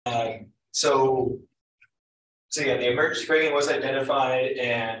So yeah, the emergency braking was identified,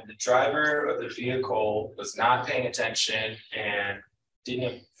 and the driver of the vehicle was not paying attention and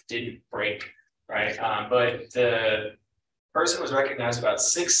didn't brake, right? But the person was recognized about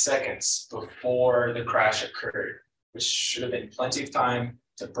 6 seconds before the crash occurred, which should have been plenty of time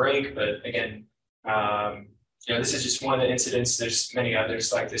to brake. But again, this is just one of the incidents. There's many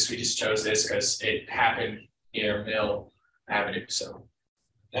others like this. We just chose this because it happened near Mill Avenue. So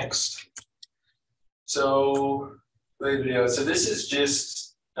next. So this is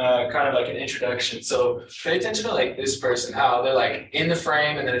just kind of like an introduction. So pay attention to like this person, how they're like in the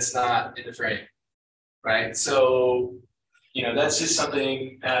frame and then it's not in the frame, right? So, that's just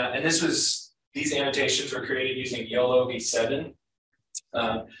something, and these annotations were created using YOLO v7.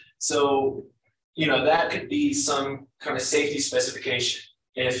 That could be some kind of safety specification.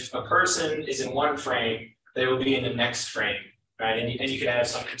 If a person is in one frame, they will be in the next frame, right? And you can have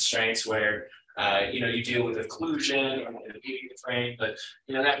some constraints where you deal with occlusion or impeding the frame, but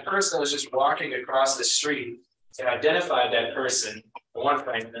that person was just walking across the street and identified that person in one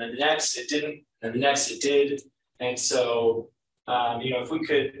frame, and then the next it didn't, and the next it did. And so, if we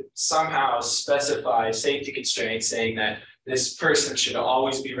could somehow specify safety constraints saying that this person should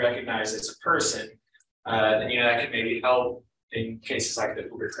always be recognized as a person, then that could maybe help in cases like the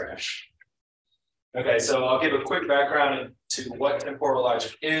Uber crash. Okay, so I'll give a quick background to what temporal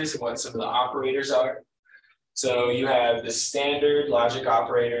logic is and what some of the operators are. So you have the standard logic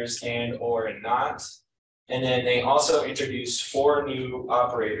operators and, or, and not. And then they also introduce 4 new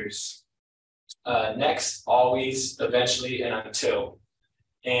operators. Next, always, eventually, and until.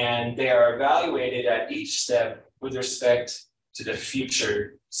 And they are evaluated at each step with respect to the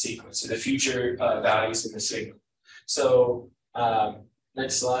future sequence, so the future values in the signal. So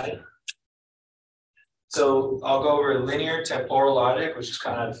next slide. So I'll go over linear temporal logic, which is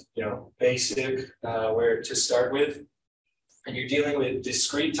kind of basic where to start with. And you're dealing with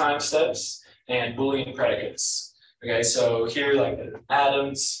discrete time steps and Boolean predicates. Okay, so here like the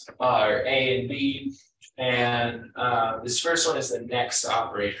atoms are A and B, and this first one is the next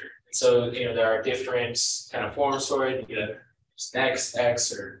operator. So there are different kind of forms for it. Just next,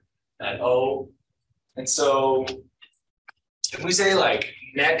 X, or that O. And so if we say like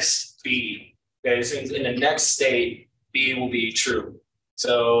next B, okay, so in the next state, B will be true.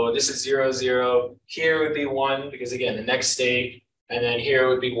 So this is 0, 0. Here would be 1, because again, the next state, and then here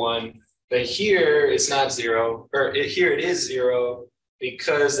would be 1. But here it's not 0, or here it is 0,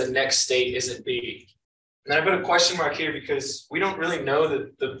 because the next state isn't B. And I put a question mark here because we don't really know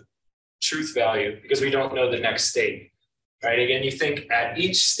the truth value, because we don't know the next state, right? Again, you think at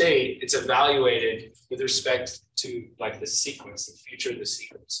each state, it's evaluated with respect to like the sequence, the future of the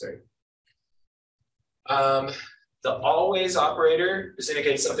sequence, right? The always operator just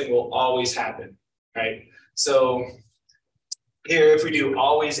indicates something will always happen, right? So here, if we do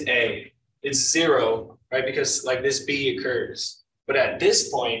always A, it's 0, right? Because like this B occurs. But at this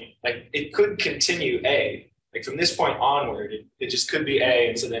point, like it could continue A. Like from this point onward, it just could be A.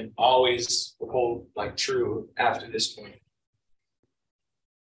 And so then always will hold like true after this point.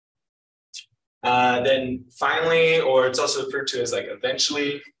 Then finally, or it's also referred to as like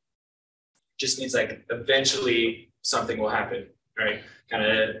eventually, just means like eventually something will happen, right? Kind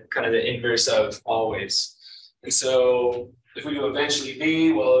of the inverse of always. And so if we do eventually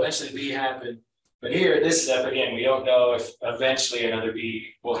B, well, eventually B happened. But here at this step, again, we don't know if eventually another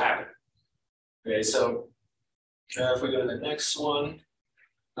B will happen. Okay, so if we go to the next one,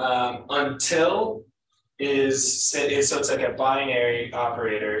 until is so it's like a binary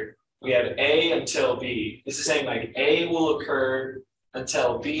operator. We have A until B. This is saying like A will occur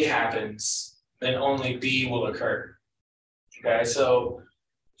until B happens, then only B will occur. Okay, so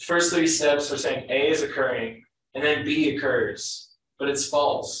first 3 steps we're saying A is occurring and then B occurs, but it's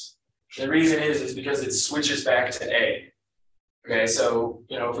false. The reason is because it switches back to A. Okay, so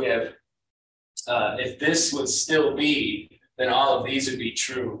if we have if this would still be, then all of these would be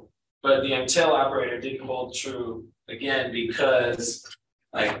true. But the until operator didn't hold true again because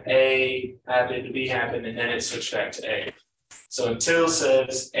like A happened, B happened, and then it switched back to A. So until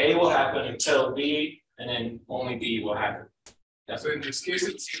says A will happen until B, and then only B will happen. Yeah. So in this case,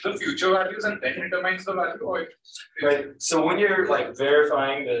 it's the future values and then determines the value. Or right. So when you're like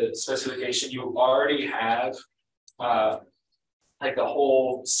verifying the specification, you already have like the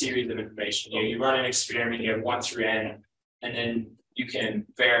whole series of information. You run an experiment, you have 1 through n, and then you can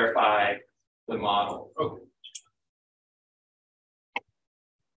verify the model. okay.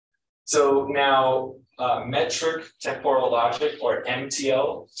 So now metric temporal logic, or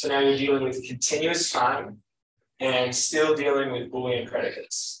MTL. So now you're dealing with continuous time and still dealing with Boolean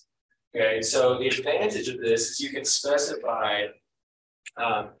predicates. Okay, so the advantage of this is you can specify,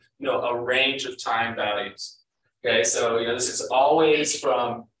 a range of time values. Okay, so this is always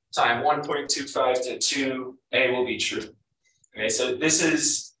from time 1.25 to 2, A will be true. Okay, so this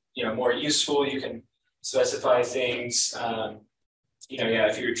is more useful. You can specify things.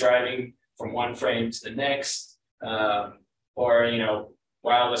 If you're driving from one frame to the next, or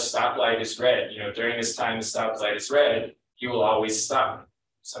while the stoplight is red, during this time the stoplight is red, you will always stop.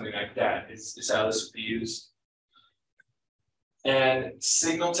 Something like that is how this would be used. And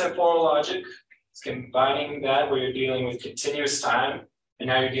signal temporal logic is combining that where you're dealing with continuous time, and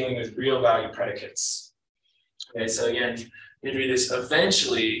now you're dealing with real value predicates. Okay, so again, you do this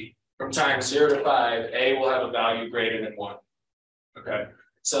eventually from time 0 to 5, A will have a value greater than 1. Okay,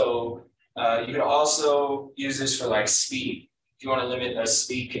 so you can also use this for like speed. If you want to limit a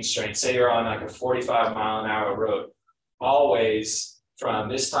speed constraint, say you're on like a 45-mile-an-hour road, always from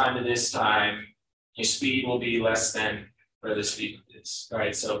this time to this time, your speed will be less than where the speed is. All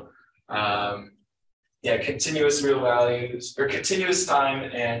right, so continuous real values, or continuous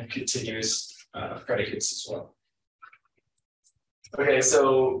time and continuous predicates as well. Okay,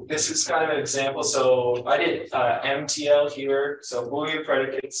 so this is kind of an example. So I did MTL here, so Boolean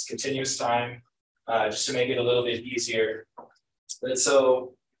predicates, continuous time, just to make it a little bit easier. But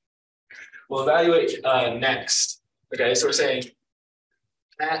so we'll evaluate next. Okay, so we're saying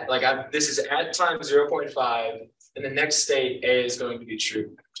this is at time 0.5, and the next state A is going to be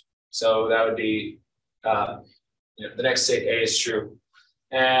true. So that would be the next state A is true.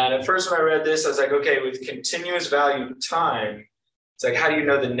 And at first when I read this, I was like, okay, with continuous value time, it's like, how do you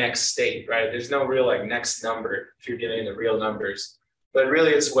know the next state, right? There's no real next number if you're dealing in the real numbers. But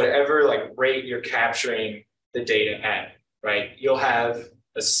really it's whatever rate you're capturing the data at, right? You'll have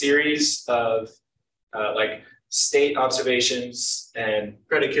a series of state observations and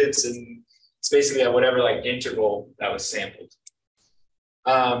predicates, and it's basically at whatever interval that was sampled.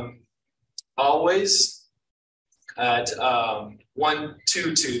 Always at 1,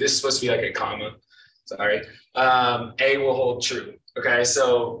 2, 2, this is supposed to be a comma, sorry, A will hold true. Okay,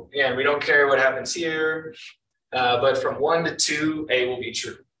 so again, we don't care what happens here, but from 1 to 2, A will be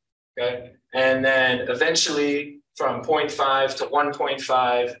true. Okay, and then eventually from 0.5 to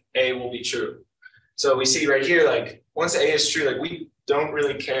 1.5, A will be true. So we see right here, once A is true, we don't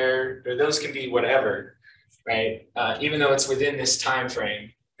really care, or those can be whatever, right? Even though it's within this time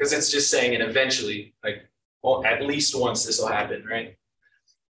frame, because it's just saying it eventually, at least once this will happen, right?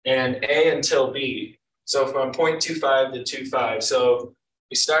 And A until B. So from 0.25 to 2.5. So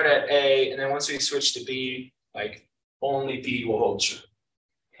we start at A, and then once we switch to B, only B will hold true.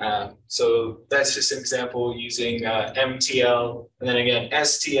 So that's just an example using MTL, and then again,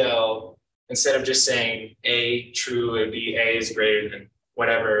 STL. Instead of just saying A true, it would be A is greater than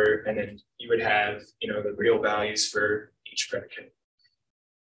whatever, and then you would have the real values for each predicate.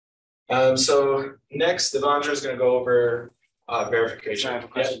 So next, Devendra is going to go over verification. I have a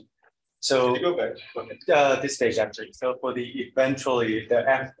question. Yeah. So go back. This page actually. So for the eventually the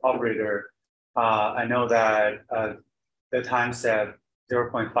F operator, I know that the time set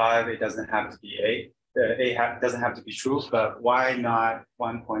 0.5, it doesn't have to be A. The A doesn't have to be true, but why not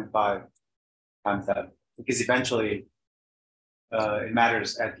 1.5 times that? Because eventually it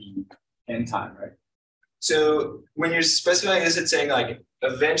matters at the end time, right? So when you're specifying this, it's saying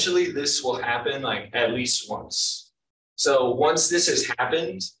eventually this will happen at least once. So once this has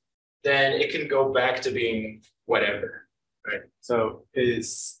happened, then it can go back to being whatever, right? So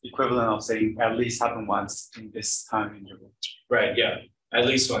it's equivalent of saying at least happen once in this time interval. Right, yeah, at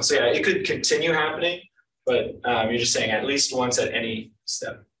least once. So yeah, it could continue happening, but you're just saying at least once at any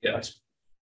step. Yeah.